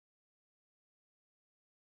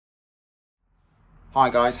Hi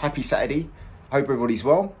guys, happy Saturday. Hope everybody's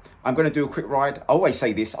well. I'm going to do a quick ride. I always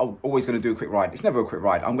say this, I'm always going to do a quick ride. It's never a quick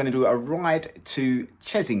ride. I'm going to do a ride to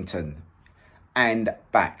Chessington and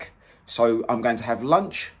back. So I'm going to have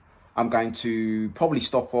lunch. I'm going to probably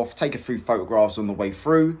stop off, take a few photographs on the way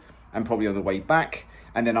through and probably on the way back.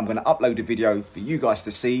 And then I'm going to upload a video for you guys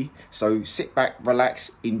to see. So sit back,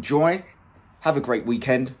 relax, enjoy, have a great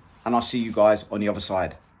weekend, and I'll see you guys on the other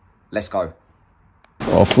side. Let's go.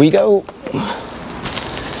 Off we go.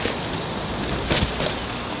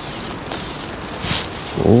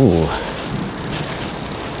 Ooh,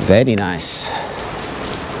 very nice.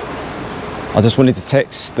 I just wanted to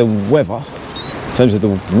text the weather in terms of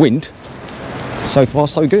the wind. So far,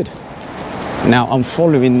 so good. Now I'm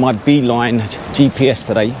following my Beeline GPS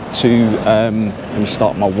today to let me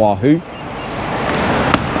start my Wahoo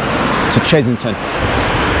to Chessington.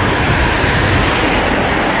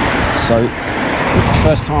 So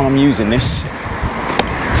first time I'm using this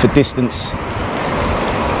for distance.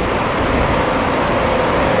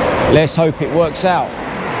 Let's hope it works out.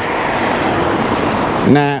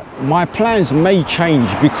 Now my plans may change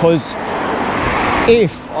because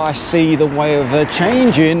if I see the weather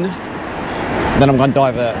changing, then I'm going to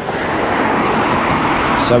divert.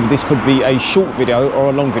 So this could be a short video or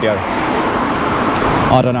a long video.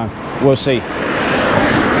 I don't know. We'll see.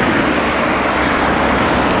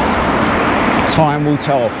 Time will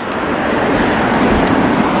tell.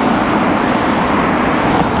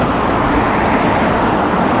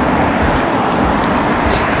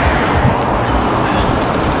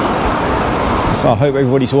 So I hope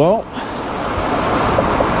everybody's well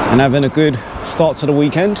and having a good start to the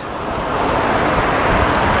weekend.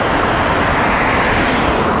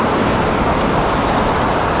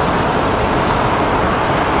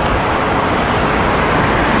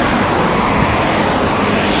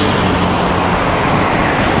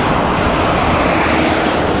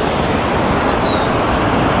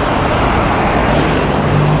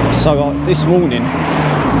 So this morning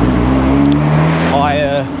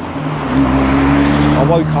I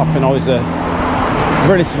woke up and I was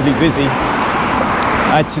relatively busy.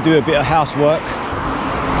 I had to do a bit of housework.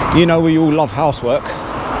 You know, we all love housework.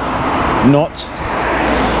 Not,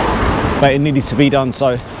 but it needed to be done,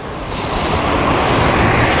 so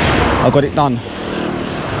I got it done.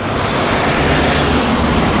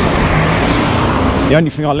 The only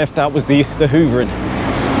thing I left out was the hoovering.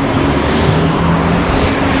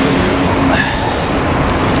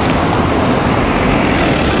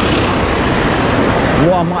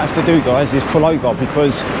 What I might have to do, guys, is pull over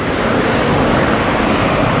because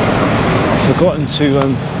I've forgotten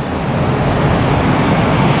to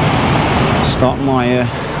start my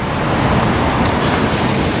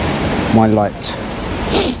my light.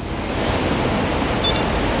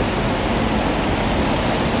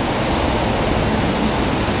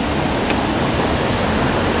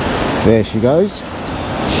 There she goes.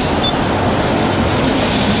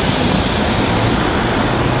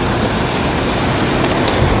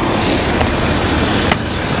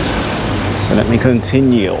 So let me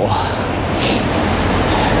continue.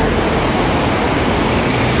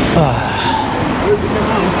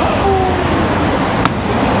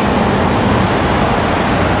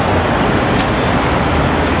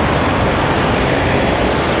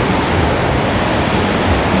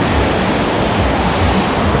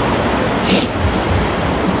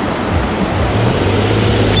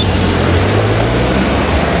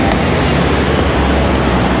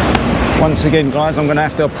 Once again, guys, I'm going to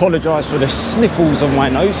have to apologise for the sniffles of my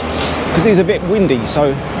nose because it's a bit windy,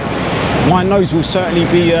 so my nose will certainly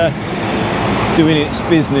be doing its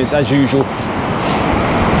business as usual.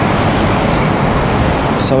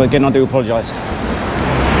 So again, I do apologise,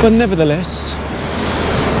 but nevertheless,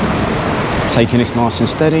 taking this nice and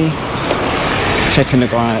steady, checking the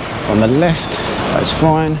guy on the left, that's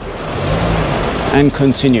fine, and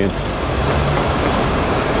continue.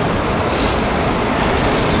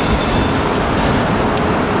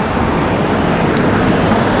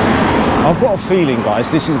 I've got a feeling, guys,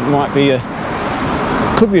 this might be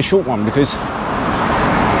could be a short one because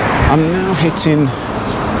I'm now hitting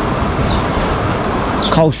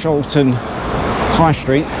Colsholton High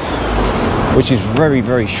Street, which is very,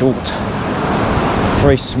 very short,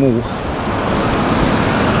 very small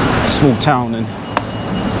town, and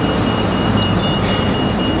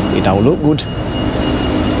it don't look good.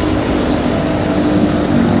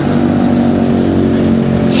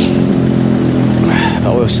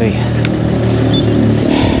 But we'll see.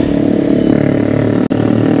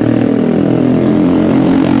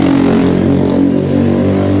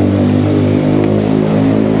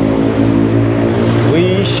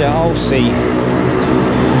 We shall see.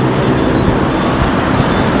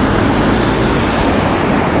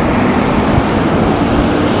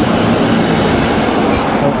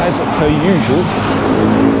 per usual.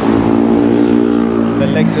 The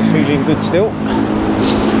legs are feeling good still.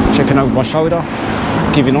 Checking over my shoulder,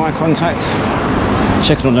 giving eye contact,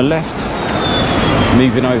 checking on the left,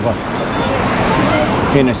 moving over,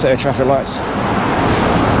 hitting a set of traffic lights.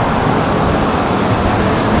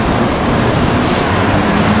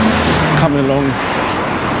 Coming along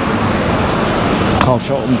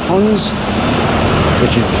Chessington Ponds,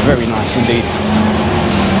 which is very nice indeed.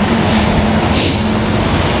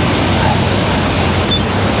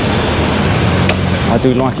 I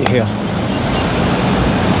do like it here.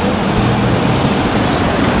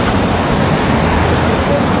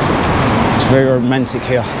 It's very romantic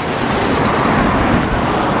here.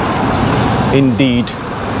 Indeed.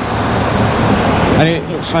 And it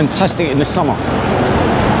looks fantastic in the summer.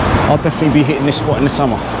 I'll definitely be hitting this spot in the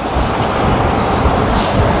summer.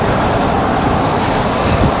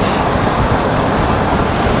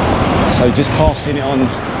 So just passing it on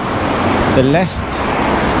the left,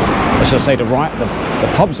 or should I say the right, the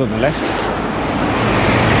pub's on the left.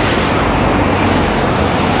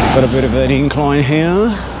 Got a bit of an incline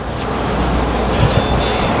here,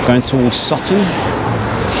 going towards Sutton.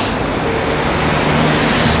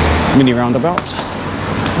 Mini roundabout,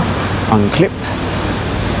 unclip,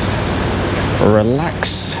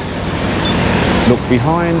 relax, look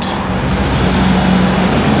behind,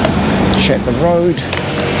 check the road,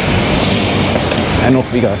 and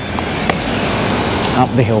off we go, up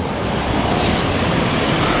the hill.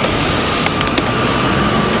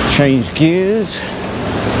 Change gears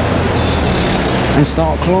and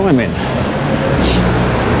start climbing.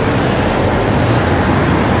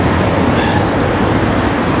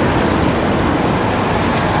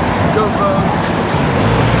 Go, folks.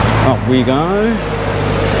 Up we go.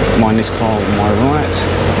 Mind this car on my right.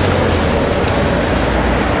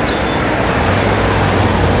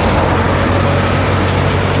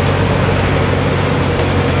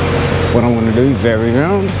 What I'm going to do, very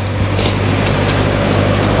round.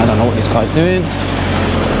 I don't know what this guy's doing.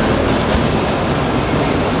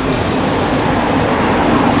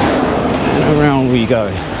 And around we go.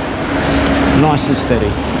 Nice and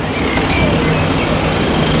steady.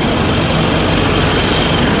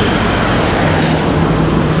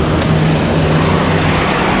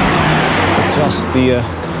 Adjust the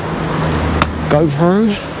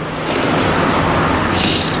GoPro.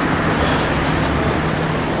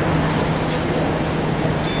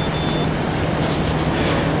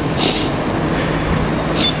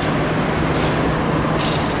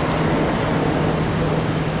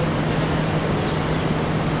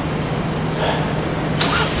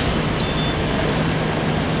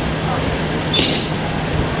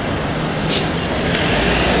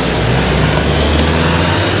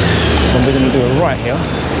 We're going to do a right here.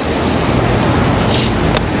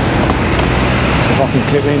 If I can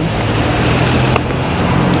clip in.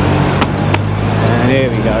 And here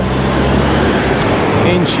we go.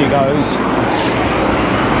 In she goes.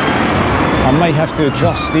 I may have to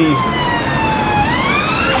adjust the...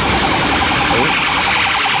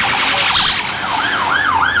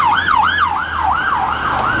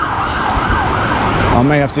 I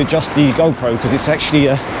may have to adjust the GoPro because it's actually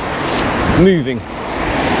moving.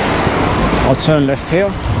 I'll turn left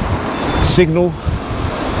here, signal,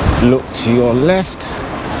 look to your left,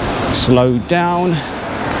 slow down,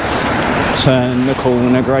 turn the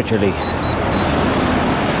corner gradually.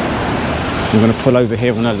 I'm going to pull over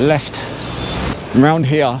here on the left. Around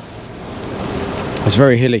here, it's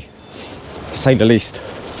very hilly, to say the least.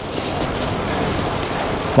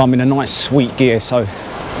 But I'm in a nice sweet gear, so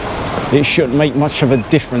it shouldn't make much of a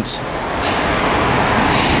difference.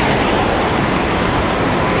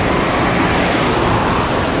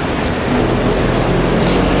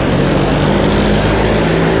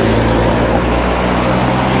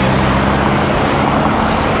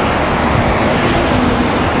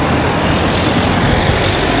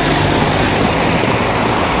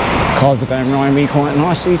 Cars are going around me quite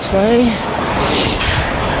nicely today.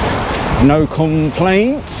 No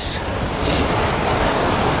complaints.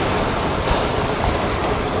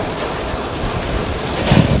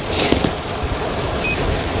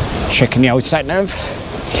 Checking the old sat nav.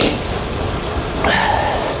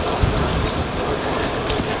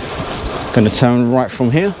 Going to turn right from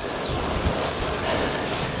here.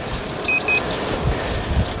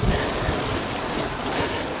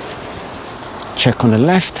 Check on the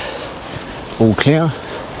left. All clear,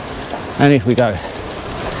 and here we go.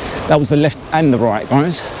 That was the left and the right,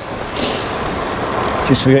 guys.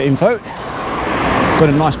 Just for your info. Got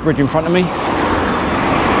a nice bridge in front of me.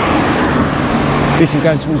 This is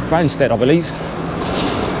going towards Banstead, I believe.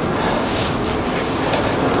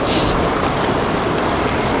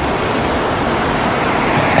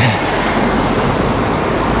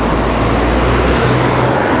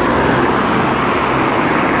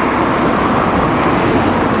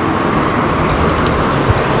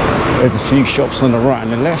 There's a few shops on the right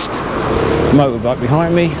and the left. Motorbike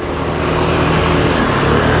behind me.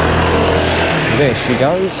 There she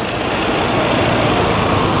goes.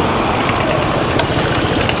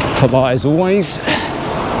 Polite as always.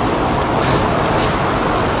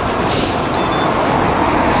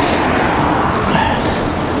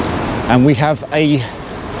 And we have a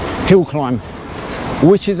hill climb,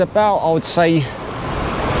 which is about, I would say,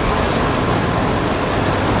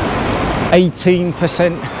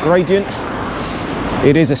 18% gradient.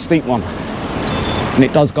 It is a steep one, and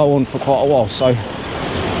it does go on for quite a while, so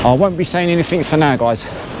I won't be saying anything for now, guys.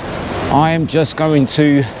 I am just going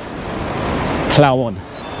to plow on.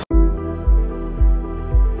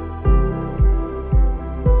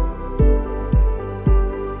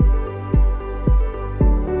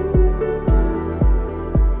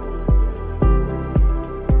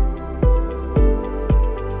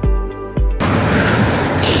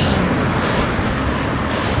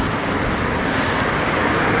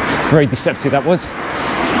 Very deceptive that was.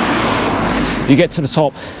 You get to the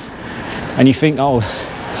top and you think, oh,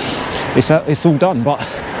 it's all done, but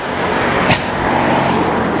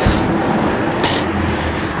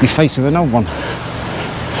you're faced with another one.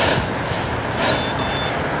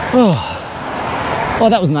 Oh,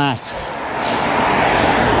 that was nice.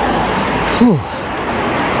 Whew.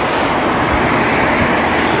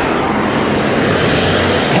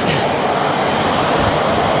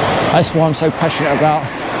 That's why I'm so passionate about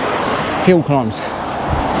hill climbs.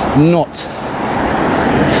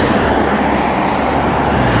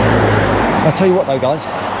 I'll tell you what though, guys,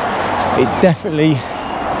 it definitely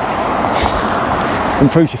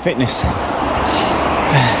improves your fitness.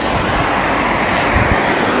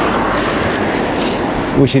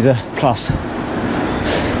 Which is a plus.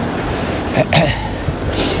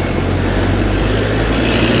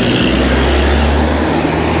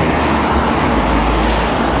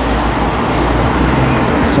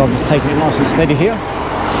 So I'm just taking it nice and steady here,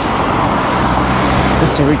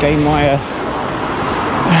 just to regain my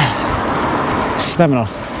stamina.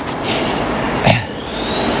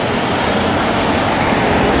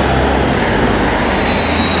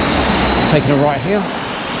 Taking a right here,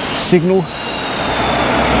 signal,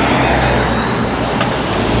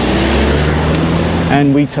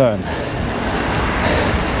 and we turn.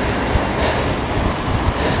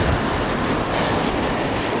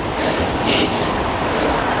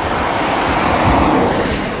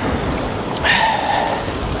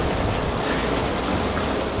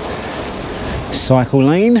 Cycle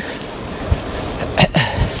lane.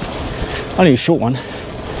 Only a short one,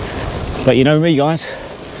 but you know me, guys,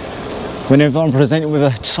 whenever I'm presented with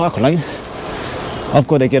a cycle lane, I've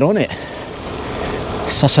got to get on it.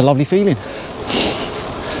 It's such a lovely feeling.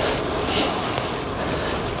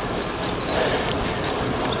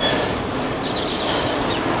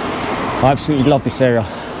 I absolutely love this area.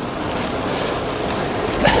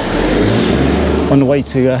 On the way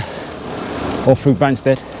to or through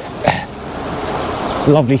Branstead.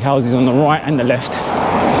 Lovely houses on the right and the left.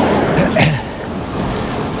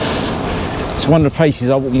 It's one of the places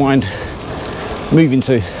I wouldn't mind moving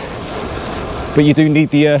to, but you do need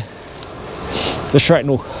the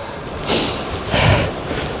shrapnel,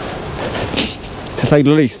 to say the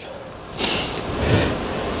least.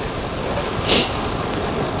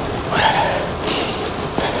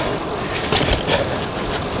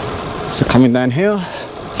 So coming down here,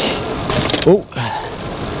 oh.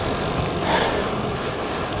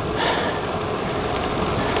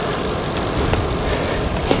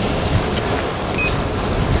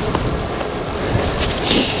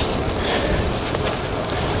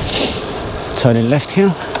 Turning left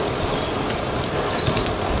here.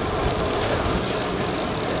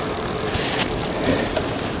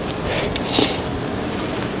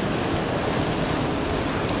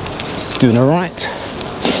 Doing a right.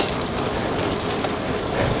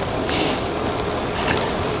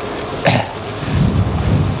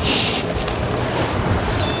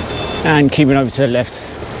 And keeping over to the left.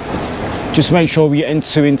 Just make sure we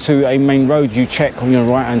enter into a main road, you check on your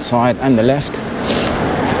right hand side and the left.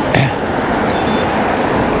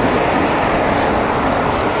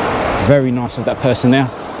 Very nice of that person there.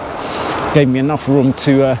 Gave me enough room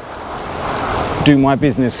to do my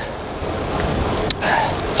business.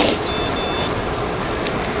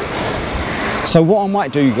 So what I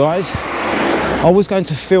might do, guys, I was going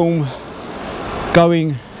to film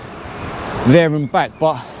going there and back,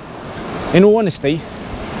 but in all honesty,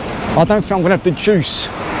 I don't think I'm going to have the juice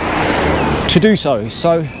to do so.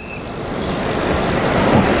 So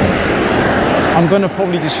I'm going to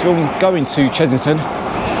probably just film going to Chessington,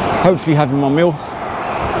 hopefully having my meal,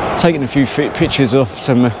 taking a few pictures of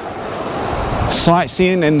some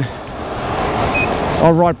sightseeing, and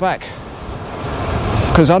I'll ride back.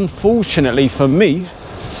 Because unfortunately for me,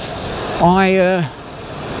 I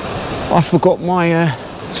forgot my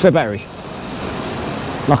spare battery.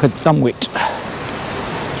 Like a dumbwit.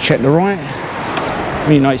 Check the right,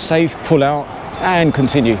 you know, it's safe, pull out and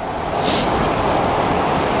continue.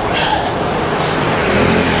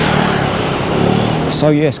 So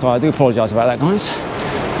yes, guys, I do apologise about that, guys.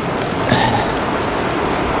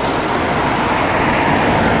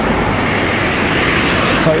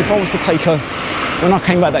 So if I was to take a, when I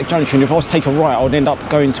came back that junction, if I was to take a right, I would end up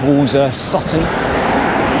going towards Sutton.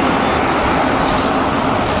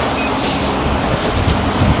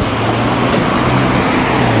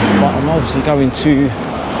 But I'm obviously going to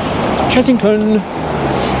Chessington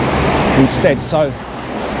instead, so.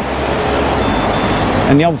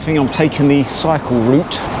 And the other thing, I'm taking the cycle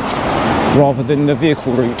route rather than the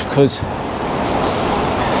vehicle route, because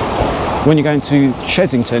when you're going to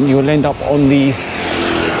Chessington, you'll end up on the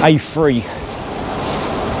A3,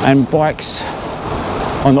 and bikes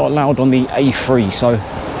are not allowed on the A3, so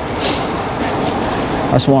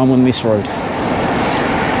that's why I'm on this road.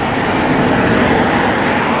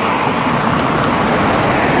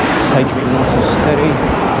 Taking it nice and steady,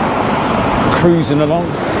 cruising along,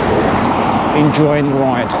 enjoying the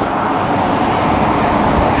ride.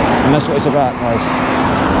 And that's what it's about, guys.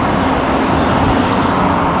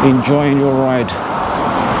 Enjoying your ride,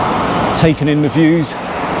 taking in the views,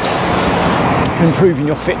 improving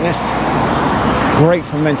your fitness, great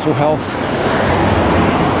for mental health.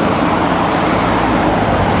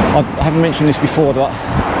 I haven't mentioned this before, but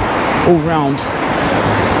all round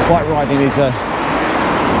bike riding is the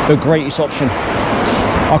greatest option.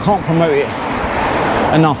 I can't promote it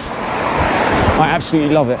enough. I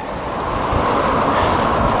absolutely love it.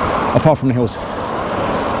 Apart from the hills,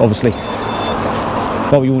 obviously.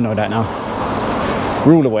 But we all know that now.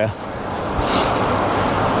 We're all aware.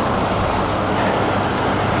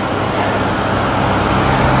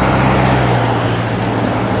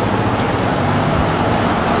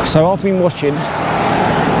 So I've been watching,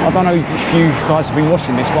 I don't know if you guys have been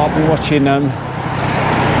watching this, but I've been watching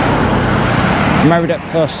Married at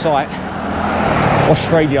First Sight,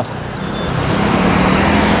 Australia.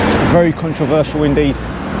 Very controversial indeed.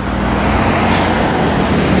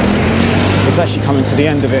 It's actually coming to the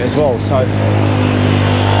end of it as well, so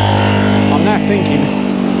I'm now thinking,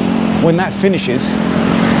 when that finishes,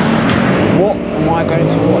 what am I going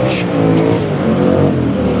to watch?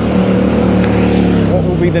 What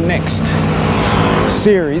will be the next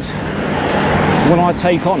series when I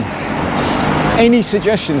take on? Any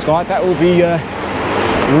suggestions, guys? That will be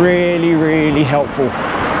really, really helpful.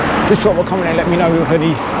 Just drop a comment and let me know of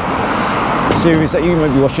any series that you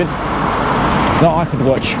might be watching that I could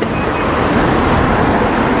watch.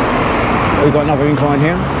 We've got another incline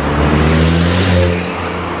here.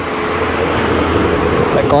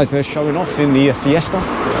 That guy's there showing off in the Fiesta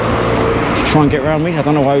to try and get around me. I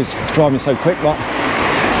don't know why he's driving so quick, but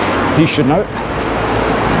he should know.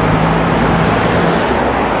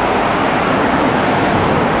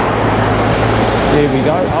 Here we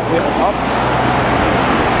go, up.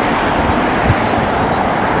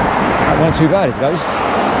 That wasn't too bad, it goes.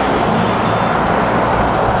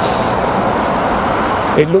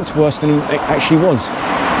 It looked worse than it actually was.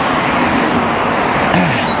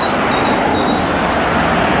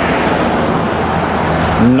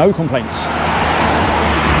 No complaints.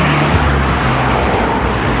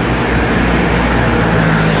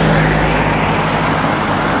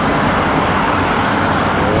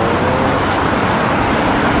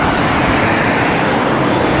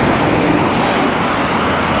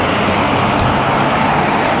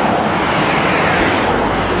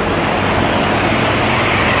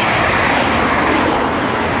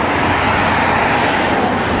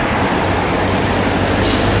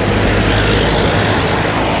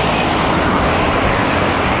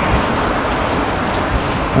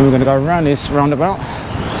 And we're going to go around this roundabout.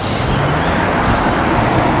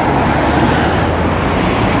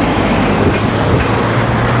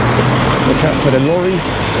 Watch out for the lorry.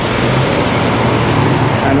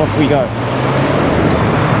 And off we go.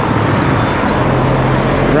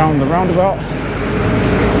 Round the roundabout.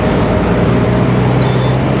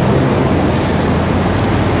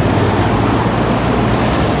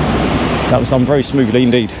 That was done very smoothly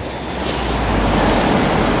indeed.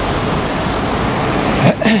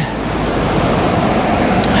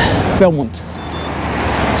 Belmont,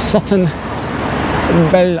 Sutton,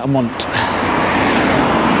 Belmont.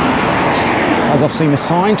 As I've seen the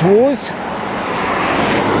sign towards.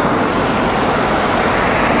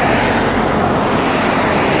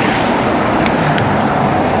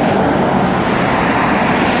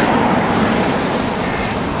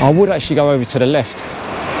 I would actually go over to the left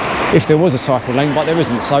if there was a cycle lane, but there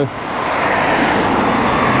isn't, so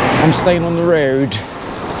I'm staying on the road,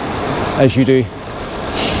 as you do.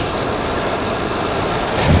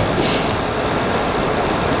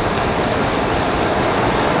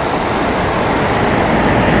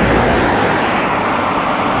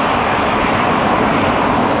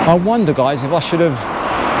 I wonder, guys, if I should have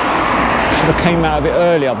came out a bit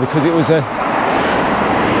earlier, because it was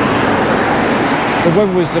the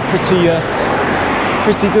weather was pretty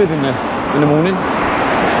good in the morning.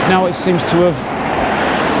 Now it seems to have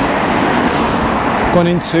gone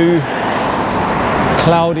into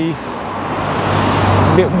cloudy,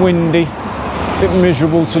 a bit windy, a bit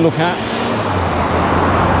miserable to look at,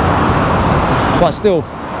 but still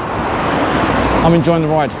I'm enjoying the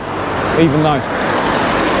ride, even though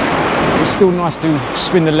it's still nice to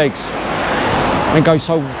spin the legs and go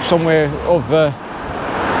somewhere of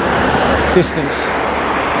distance.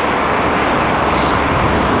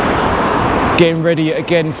 Getting ready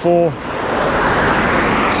again for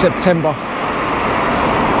September,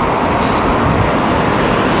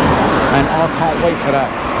 and I can't wait for that.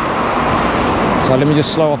 So let me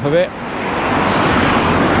just slow up a bit.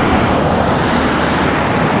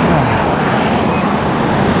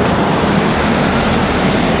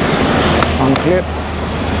 Unclip.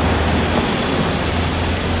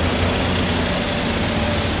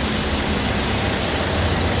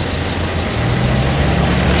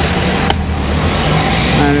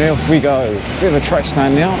 And off we go. Bit of a track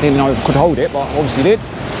stand now. Didn't know if I could hold it, but obviously did.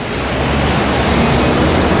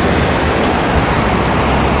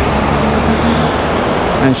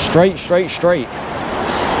 And straight, straight, straight.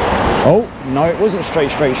 Oh, no, it wasn't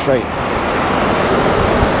straight, straight, straight.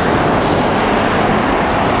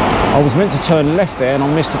 I was meant to turn left there and I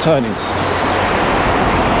missed the turning.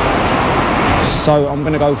 So I'm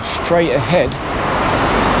going to go straight ahead,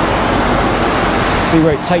 see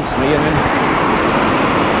where it takes me, and then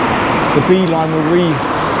the B line will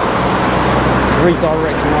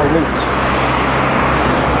redirect my route.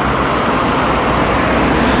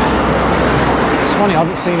 It's funny, I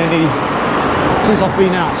haven't seen any, since I've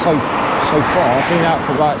been out so far, I've been out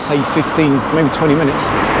for about, say, 15, maybe 20 minutes,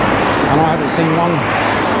 and I haven't seen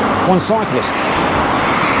one cyclist.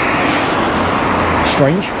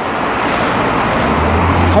 Strange.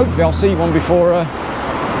 Hopefully I'll see one before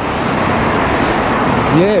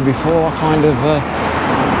before I kind of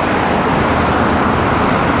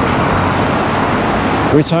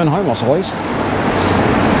return home, I suppose.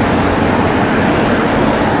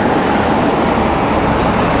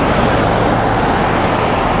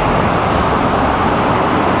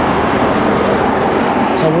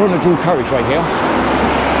 So we're on a dual carriageway here.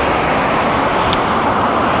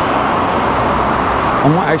 I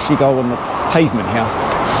might actually go on the pavement here,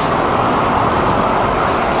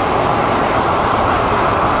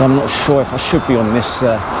 so I'm not sure if I should be on this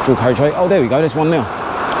dual carriageway. Oh, there we go, there's one now.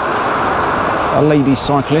 A lady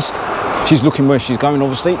cyclist. She's looking where she's going,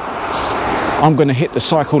 obviously. I'm going to hit the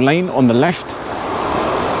cycle lane on the left.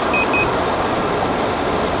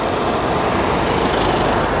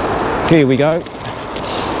 Here we go.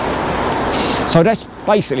 So that's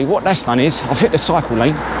basically what that's done is I've hit the cycle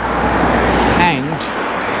lane, and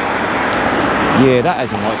yeah, that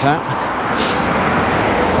hasn't worked out.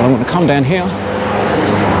 But I'm going to come down here.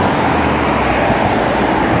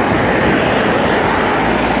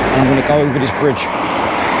 And I'm going to go over this bridge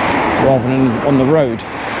rather than on the road.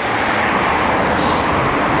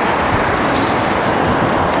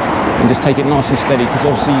 And just take it nice and steady, because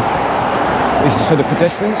obviously this is for the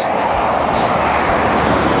pedestrians.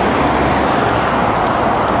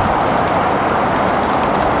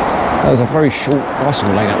 That was a very short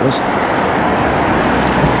bicycle lane, that was.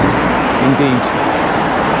 Indeed.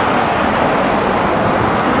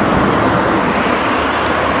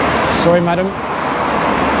 Sorry, madam.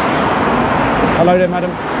 Hello there,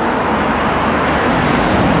 madam.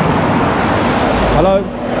 Hello.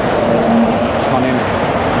 Come in.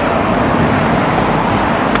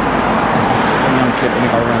 Let me unclip and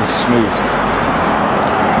go around smooth.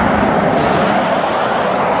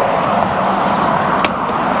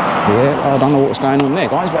 Yeah, I don't know what's going on there,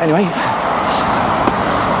 guys, but anyway.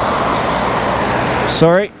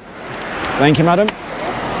 Sorry. Thank you, madam.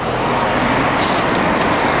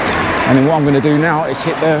 And then what I'm going to do now is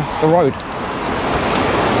hit the road.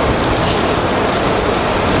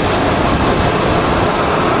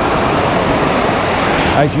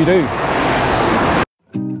 As you do.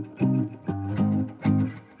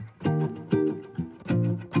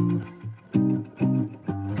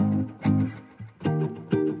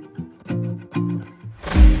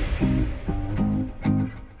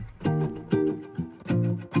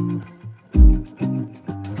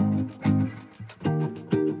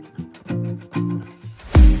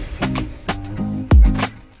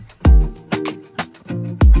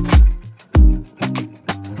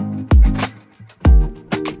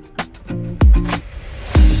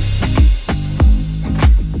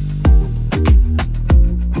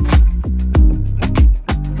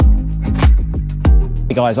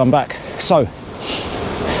 Hey guys, I'm back. So,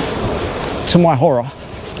 to my horror,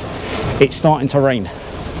 it's starting to rain.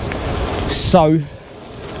 So,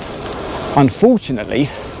 unfortunately,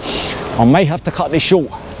 I may have to cut this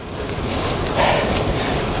short.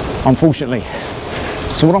 Unfortunately.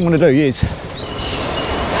 So what I'm going to do is,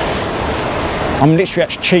 I'm literally at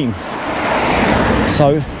Chessington.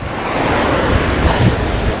 So,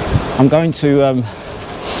 I'm going to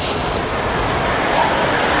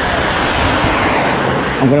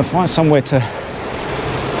I'm going to find somewhere to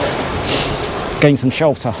gain some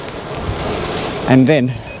shelter, and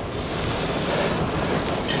then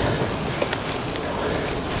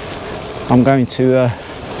I'm going to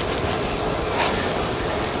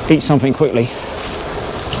eat something quickly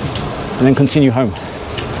and then continue home.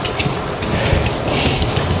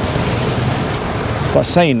 But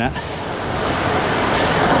saying that,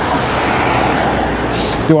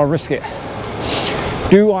 do I risk it?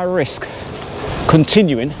 Do I risk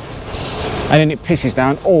continuing and then it pisses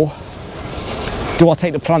down, or do I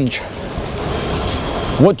take the plunge?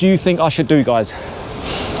 What do you think I should do, guys?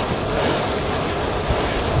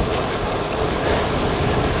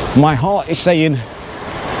 My heart is saying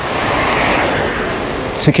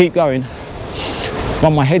to keep going, but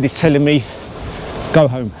my head is telling me go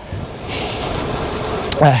home.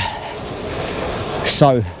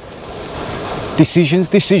 So decisions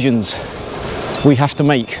we have to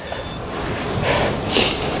make.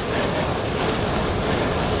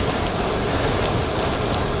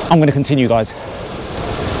 I'm going to continue, guys.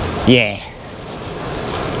 Yeah,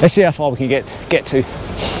 let's see how far we can get to.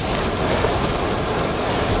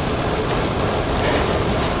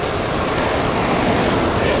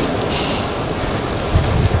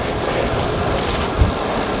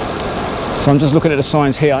 So I'm just looking at the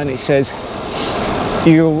signs here, and it says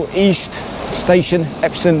Eagle East Station,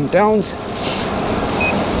 Epsom Downs.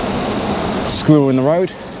 Squirrel in the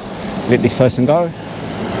road. Let this person go.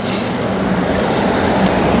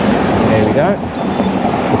 There we go.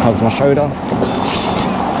 Look over my shoulder.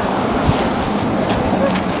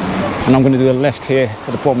 And I'm going to do a left here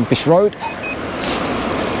at the bottom of this road,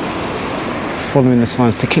 following the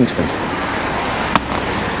signs to Kingston.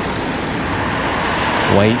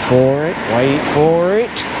 Wait for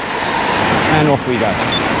it, and off we go.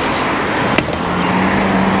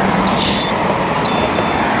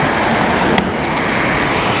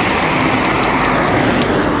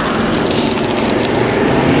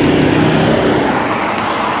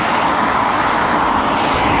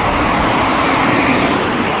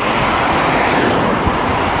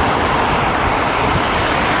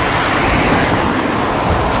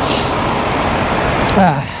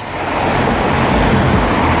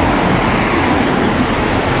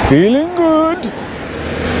 Feeling good.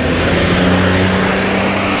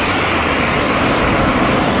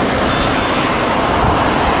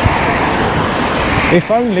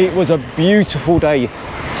 If only it was a beautiful day.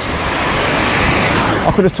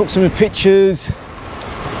 I could have took some pictures,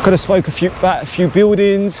 could have spoke about a few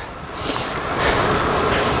buildings,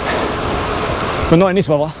 but not in this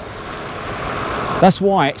weather. That's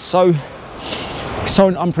why it's so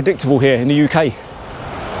unpredictable here in the UK.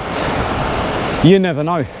 You never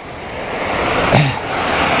know.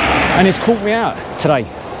 And it's caught me out today.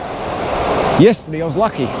 Yesterday I was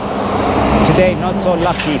lucky. Today not so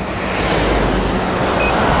lucky.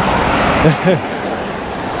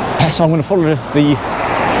 So I'm going to follow the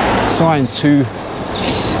sign to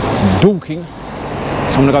Dorking.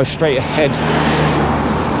 So I'm going to go straight ahead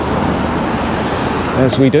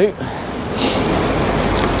as we do.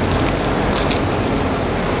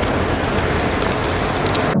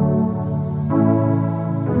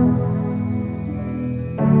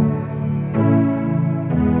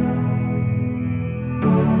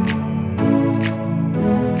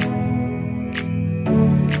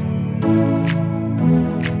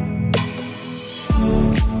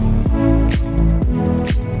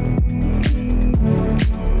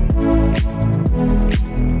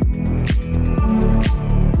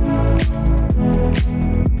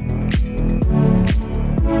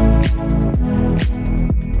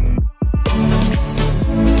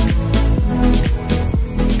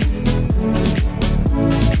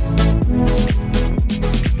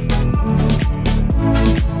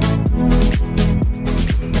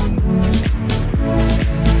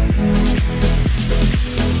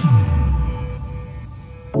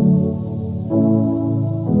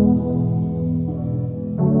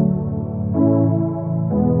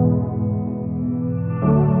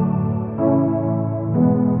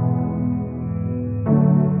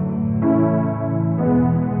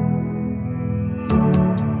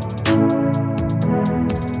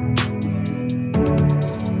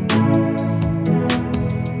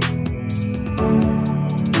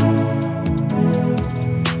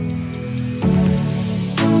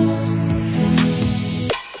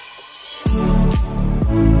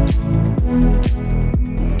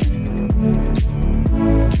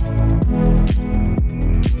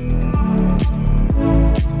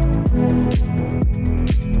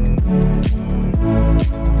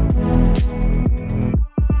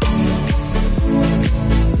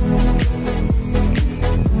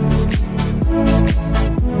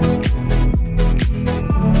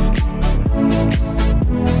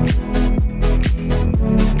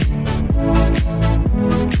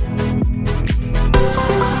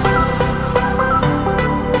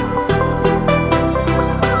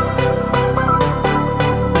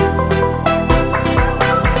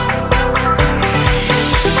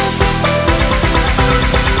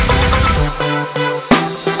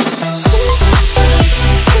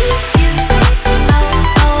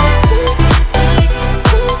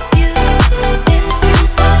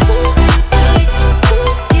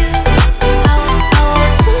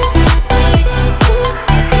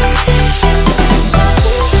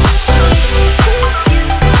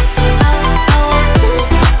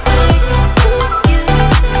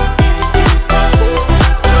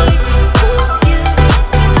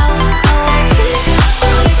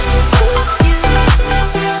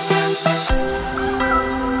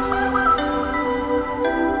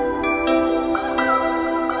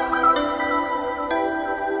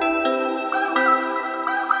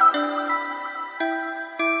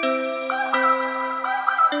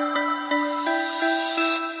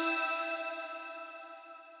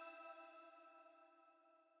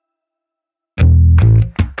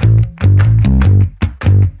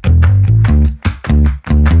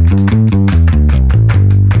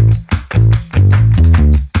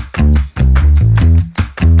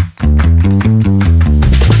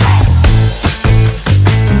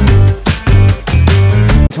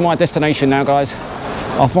 my destination now, guys.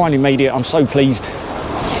 I finally made it. I'm so pleased.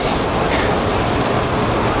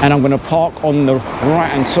 And I'm going to park on the right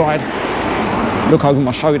hand side, look over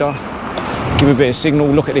my shoulder, give a bit of signal,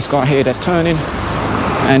 look at this guy here that's turning,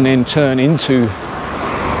 and then turn into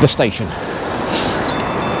the station.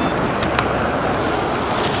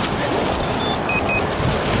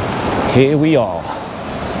 Here we are.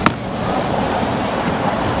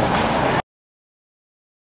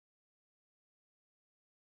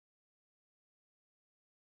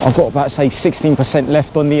 I've got about, say, 16%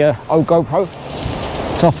 left on the old GoPro,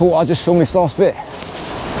 so I thought I'd just film this last bit.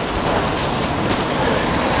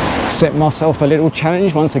 Set myself a little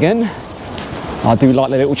challenge once again. I do like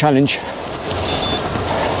the little challenge.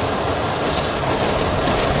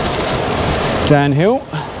 Downhill.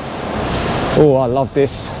 Oh, I love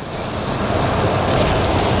this.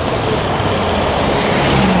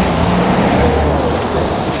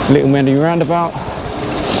 Little mini roundabout.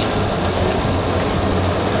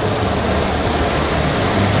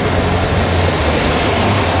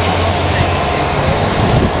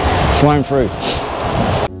 Flying through.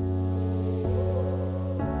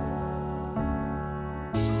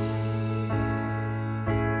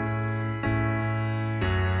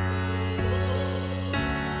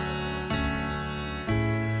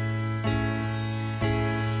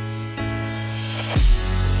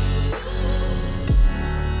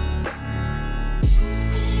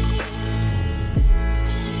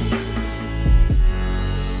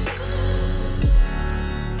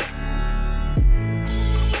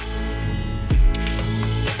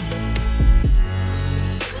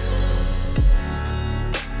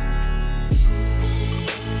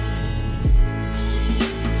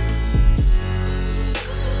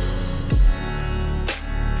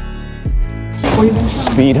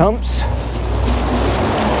 Speed humps.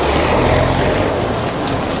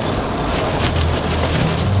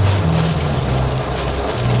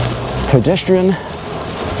 Pedestrian.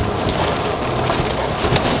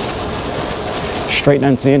 Straight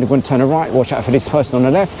down to the end, we're going to turn a right, watch out for this person on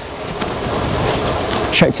the left.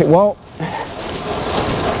 Checked it well.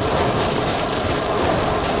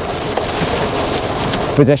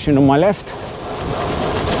 Pedestrian on my left.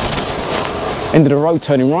 End of the road,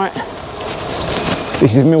 turning right.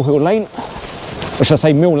 This is Mill Hill Lane, or should I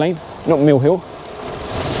say Mill Lane, not Mill Hill.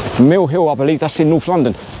 Mill Hill, I believe that's in North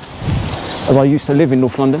London, as I used to live in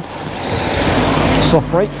North London. Soft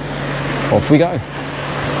brake, off we go.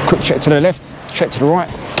 Quick check to the left, check to the right.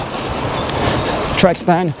 Track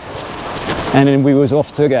stand, and then we was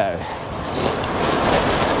off to go.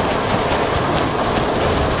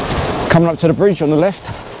 Coming up to the bridge on the left,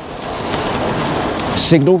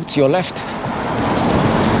 signal to your left.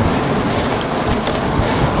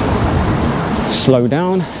 Slow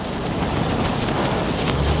down.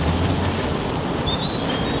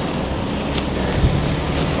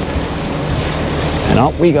 And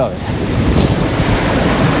up we go.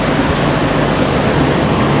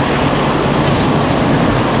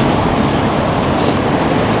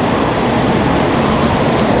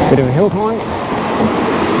 Bit of a hill climb.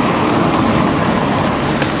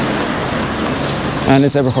 And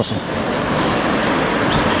it's zebra crossing.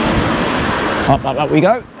 Up we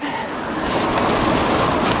go.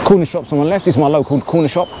 Corner shops on my left. This is my local corner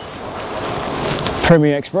shop,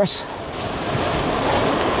 Premier Express.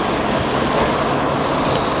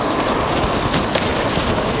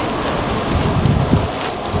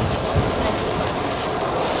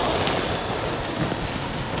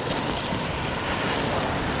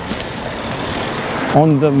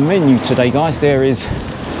 On the menu today, guys, there is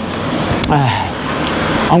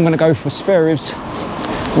I'm going to go for spare ribs,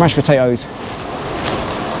 mashed potatoes,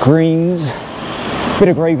 greens, bit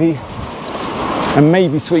of gravy, and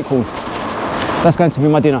maybe sweet corn. That's going to be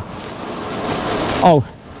my dinner. Oh,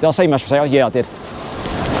 did I say mashed potato? Yeah, I did.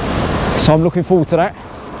 So I'm looking forward to that.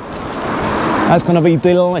 That's going to be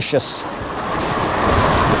delicious.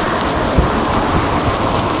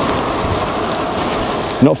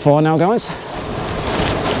 Not far now, guys.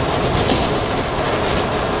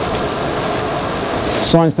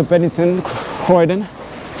 Signs to Beddington, Croydon,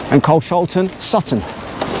 and Colsholton, Sutton.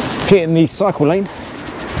 Hitting the cycle lane.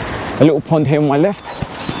 A little pond here on my left.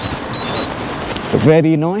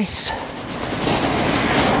 Very nice.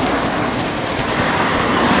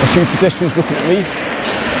 A few pedestrians looking at me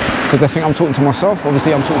because they think I'm talking to myself.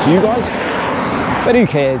 Obviously I'm talking to you guys, but who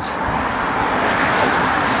cares?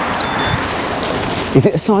 Is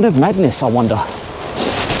it a sign of madness, I wonder?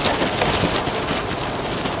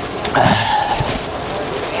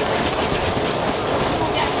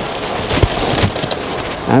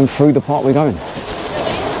 And through the park we're going.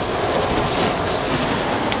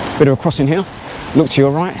 Bit of a crossing here. Look to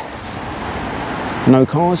your right. No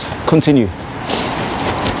cars. Continue.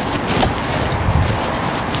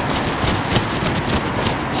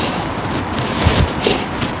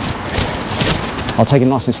 I'll take it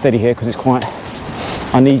nice and steady here because it's quite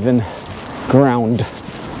uneven ground.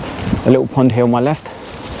 A little pond here on my left.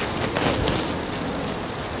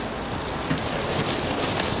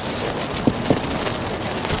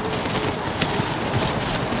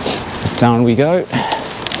 Down we go.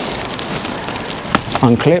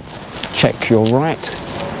 Unclip. Check your right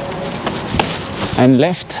and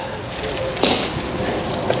left.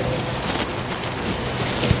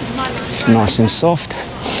 Nice and soft.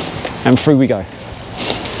 And through we go.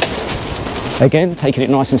 Again, taking it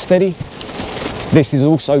nice and steady. This is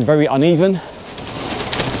also very uneven.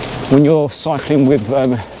 When you're cycling with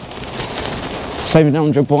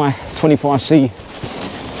 700 by 25C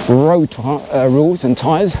road rules and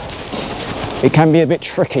tyres, it can be a bit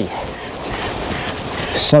tricky.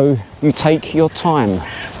 So you take your time.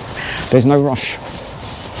 There's no rush.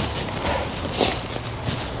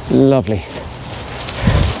 Lovely.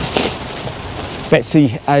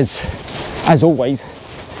 Betsy, as always,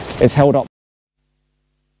 is held up.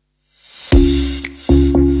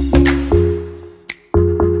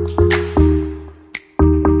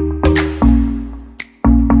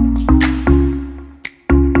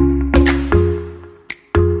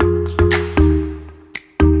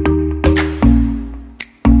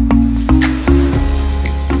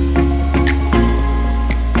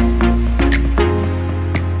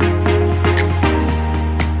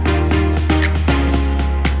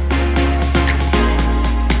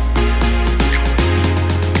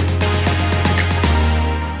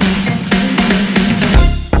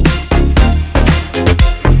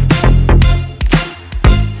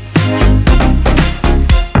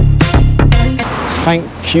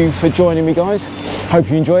 Thank you for joining me, guys. Hope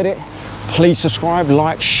you enjoyed it. Please subscribe,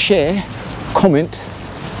 like, share, comment,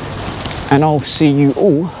 and I'll see you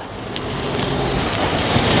all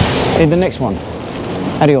in the next one.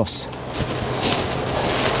 Adios.